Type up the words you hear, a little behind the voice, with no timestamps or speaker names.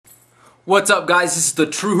What's up, guys? This is the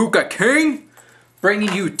TrueHookahKing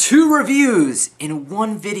bringing you 2 reviews in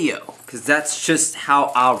one video because that's just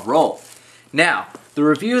how I roll. Now, the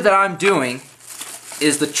review that I'm doing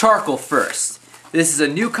is the charcoal first. This is a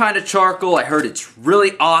new kind of charcoal. I heard it's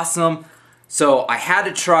really awesome, so I had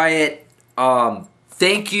to try it.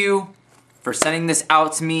 Thank you for sending this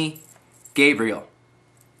out to me, Gabriel.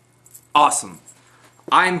 Awesome.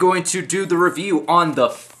 I'm going to do the review on the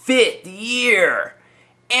 5th year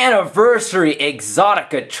anniversary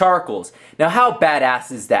Exotica charcoals. Now, how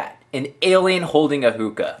badass is that? An alien holding a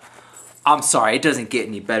hookah. I'm sorry, it doesn't get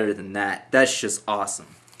any better than that. That's just awesome.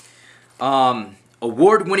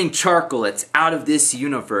 Award-winning charcoal. It's out of this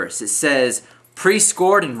universe. It says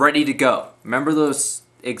pre-scored and ready to go. Remember those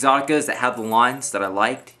Exoticas that have the lines that I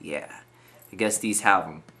liked? Yeah, I guess these have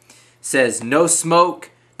them. It says no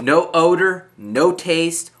smoke, no odor, no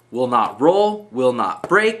taste, will not roll, will not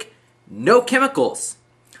break, no chemicals.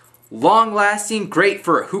 Long-lasting, great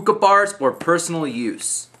for hookah bars or personal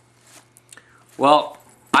use. Well,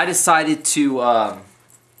 I decided to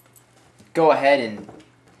go ahead and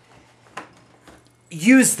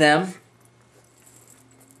use them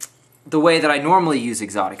the way that I normally use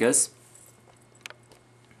Exoticas.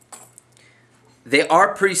 They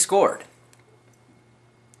are pre-scored.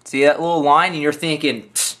 See that little line and you're thinking,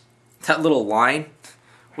 that little line,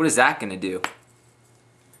 what is that going to do?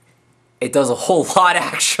 It does a whole lot,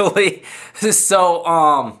 actually.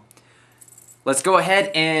 So, let's go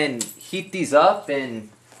ahead and heat these up and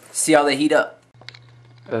see how they heat up.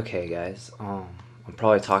 Okay, guys, I'm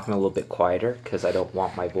probably talking a little bit quieter because I don't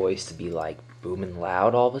want my voice to be like booming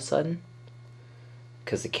loud all of a sudden.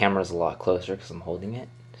 Because the camera's a lot closer because I'm holding it.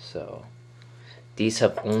 So, these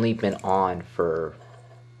have only been on for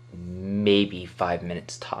maybe 5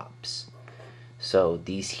 minutes tops. So,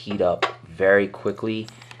 these heat up very quickly.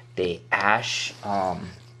 They ash a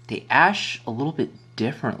little bit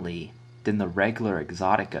differently than the regular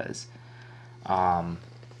Exoticas. I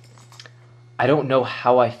don't know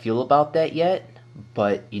how I feel about that yet,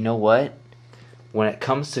 but you know what? When it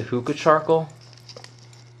comes to hookah charcoal,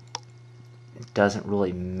 it doesn't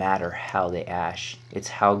really matter how they ash. It's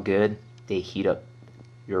how good they heat up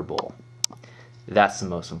your bowl. That's the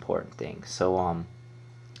most important thing. So,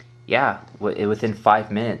 yeah, within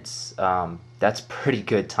 5 minutes, that's pretty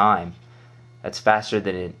good time. That's faster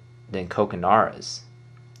than Coconaras.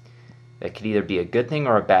 That could either be a good thing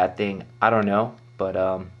or a bad thing. I don't know, but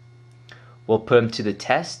we'll put them to the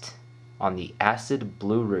test on the Acid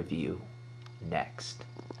Blue review next.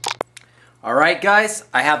 Alright, guys,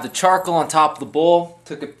 I have the charcoal on top of the bowl.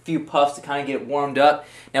 Took a few puffs to kind of get it warmed up.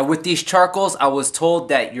 Now, with these charcoals, I was told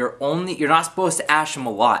that you're not supposed to ash them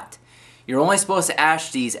a lot. You're only supposed to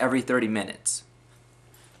ash these every 30 minutes.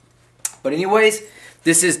 But anyways,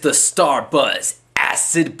 this is the StarBuzz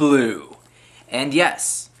Acid Blue. And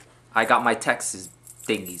yes, I got my Texas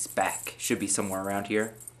thingies back. Should be somewhere around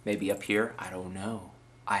here. Maybe up here. I don't know.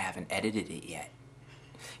 I haven't edited it yet.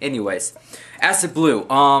 Anyways, Acid Blue.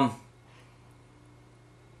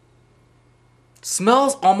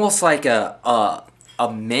 Smells almost like a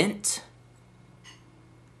mint.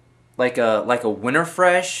 Like a winter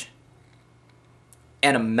fresh.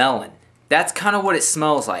 And a melon. That's kind of what it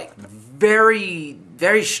smells like. Very,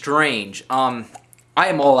 very strange. I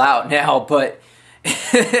am all out now, but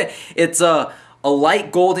it's a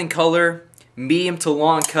light golden color, medium to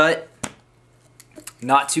long cut.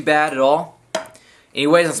 Not too bad at all.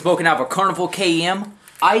 Anyways, I'm smoking out of a Carnival KM,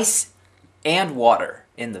 ice and water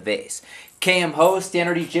in the vase. KM hose,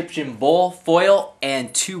 standard Egyptian bowl, foil,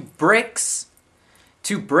 and 2 bricks.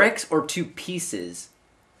 2 bricks or 2 pieces?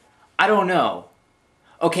 I don't know.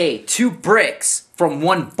 Okay, 2 bricks from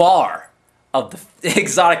 1 bar of the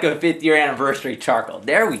Exotica 5th year anniversary charcoal.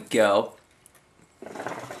 There we go.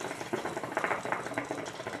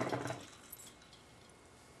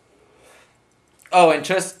 Oh, and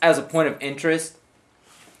just as a point of interest,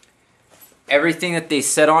 everything that they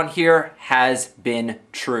said on here has been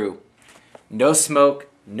true. No smoke,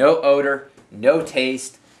 no odor, no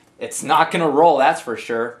taste. It's not gonna roll, that's for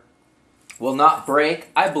sure. Will not break,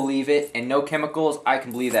 I believe it, and no chemicals, I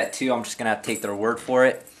can believe that too. I'm just going to have to take their word for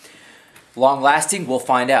it. Long lasting, we'll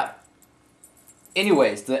find out.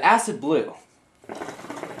 Anyways, the Acid Blue.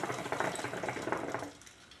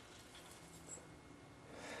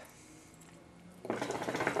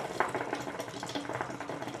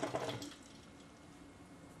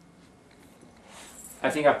 I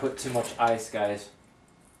think I put too much ice, guys.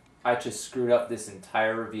 I just screwed up this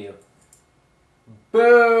entire review.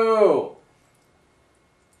 Boo!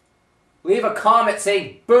 Leave a comment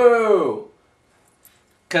saying boo!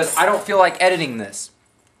 Because I don't feel like editing this.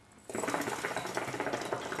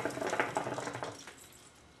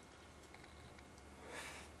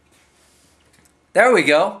 There we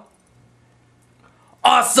go.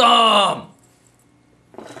 Awesome!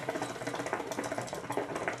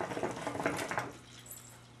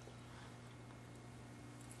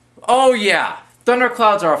 Oh yeah,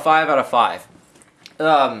 thunderclouds are a 5 out of 5.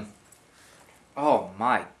 Oh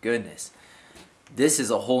my goodness. This is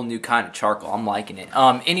a whole new kind of charcoal. I'm liking it.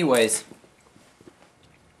 Anyways,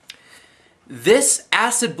 this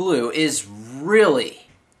acid blue is really,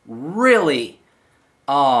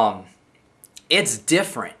 it's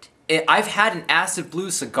different. I've had an acid blue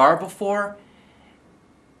cigar before.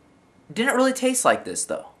 Didn't really taste like this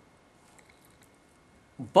though.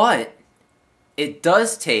 But it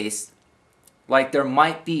does taste like there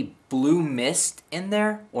might be blue mist in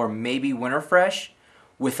there, or maybe winter fresh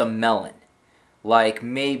with a melon. Like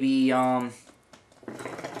maybe wow,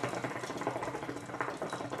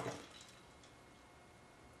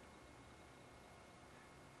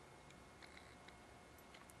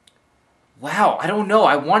 I don't know.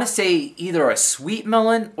 I want to say either a sweet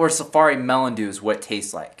melon or safari melon dew is what it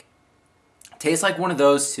tastes like. It tastes like one of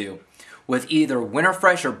those two with either winter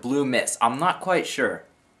fresh or blue mist. I'm not quite sure.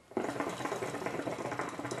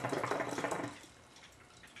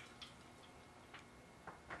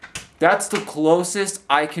 That's the closest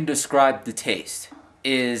I can describe the taste,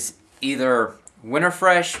 is either winter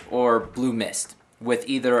fresh or blue mist with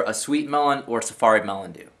either a sweet melon or safari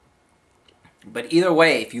melon dew. But either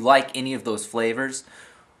way, if you like any of those flavors,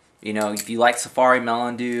 you know, if you like safari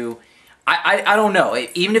melon dew, I don't know,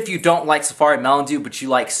 even if you don't like safari melon dew but you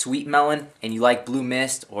like sweet melon and you like blue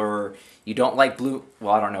mist, or you don't like blue,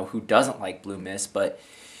 well, I don't know who doesn't like blue mist, but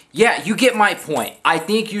yeah, you get my point. I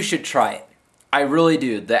think you should try it. I really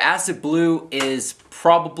do. The acid blue is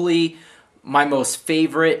probably my most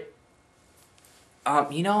favorite.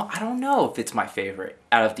 You know, I don't know if it's my favorite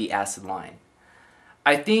out of the acid line.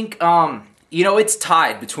 I think, you know, it's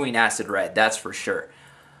tied between acid red, that's for sure.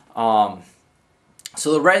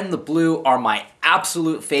 So the red and the blue are my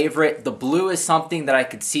absolute favorite. The blue is something that I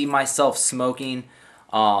could see myself smoking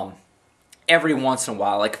every once in a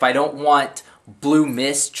while. Like if I don't want blue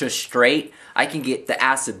mist just straight, I can get the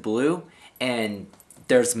acid blue. And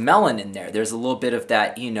there's melon in there. There's a little bit of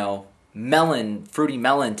that, you know, melon, fruity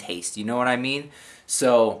melon taste. You know what I mean?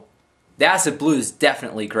 So the acid blue is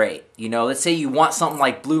definitely great. You know, let's say you want something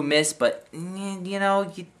like blue mist, but, you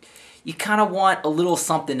know, you kind of want a little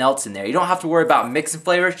something else in there. You don't have to worry about mixing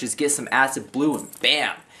flavors. Just get some acid blue and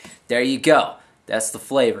bam, there you go. That's the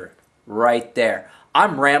flavor right there.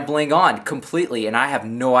 I'm rambling on completely, and I have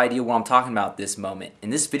no idea what I'm talking about at this moment.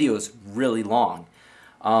 And this video is really long.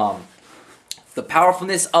 The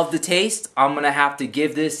powerfulness of the taste, I'm going to have to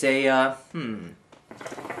give this a,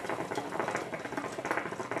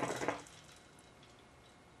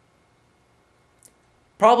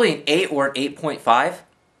 probably an 8 or an 8.5,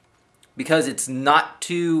 because it's not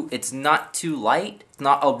too light. It's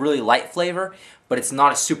not a really light flavor, but it's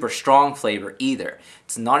not a super strong flavor either.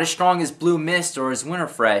 It's not as strong as Blue Mist or as Winter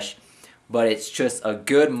Fresh, but it's just a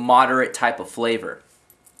good moderate type of flavor.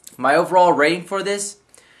 My overall rating for this,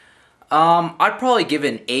 I'd probably give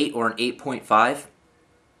it an 8 or an 8.5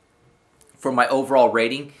 for my overall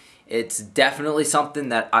rating. It's definitely something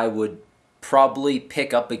that I would probably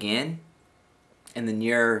pick up again in the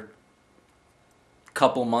near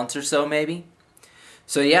couple months or so maybe.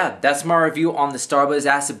 So yeah, that's my review on the StarBuzz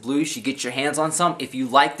Acid Blue. You should get your hands on some. If you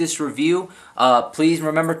like this review, please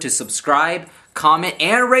remember to subscribe, comment,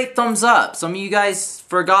 and rate thumbs up. Some of you guys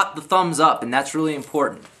forgot the thumbs up, and that's really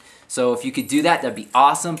important. So if you could do that, that'd be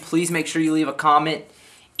awesome. Please make sure you leave a comment,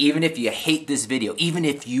 even if you hate this video, even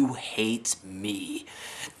if you hate me.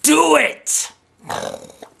 Do it!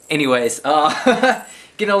 Anyways,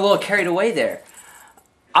 getting a little carried away there.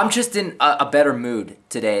 I'm just in a better mood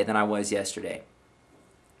today than I was yesterday.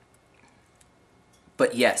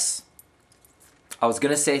 But yes, I was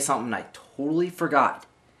going to say something I totally forgot,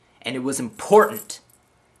 and it was important.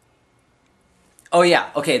 Oh yeah,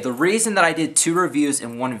 okay, the reason that I did 2 reviews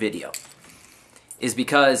in one video is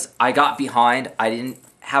because I got behind. I didn't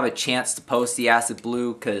have a chance to post the Acid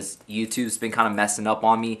Blue because YouTube's been kind of messing up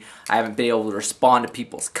on me. I haven't been able to respond to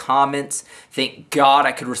people's comments. Thank God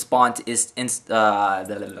I could respond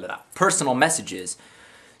to personal messages.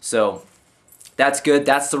 So that's good.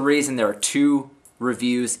 That's the reason there are 2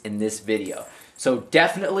 reviews in this video. So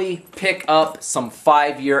definitely pick up some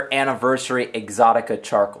 5-year anniversary Exotica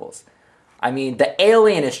charcoals. I mean, the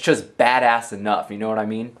alien is just badass enough, you know what I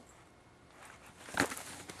mean?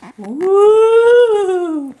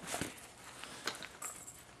 Woo!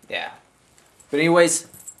 Yeah. But anyways,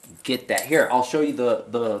 get that. Here, I'll show you the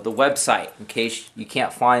website in case you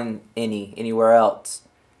can't find anywhere else.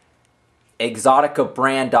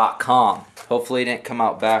 exoticabrand.com. Hopefully it didn't come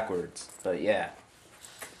out backwards, but yeah.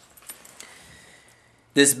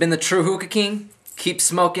 This has been the True Hookah King. Keep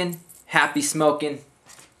smoking. Happy smoking.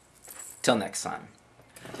 Till next time.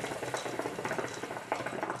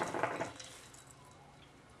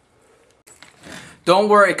 Don't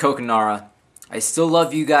worry, Coconara. I still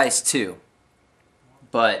love you guys too.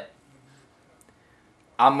 But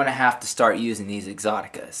I'm going to have to start using these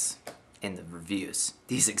Exoticas in the reviews.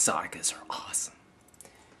 These Exoticas are awesome.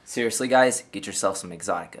 Seriously, guys, get yourself some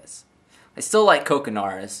Exoticas. I still like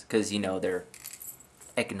Coconaras because, you know, they're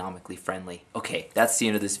economically friendly. Okay, that's the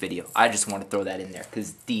end of this video. I just want to throw that in there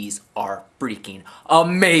because these are freaking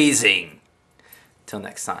amazing. Till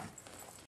next time.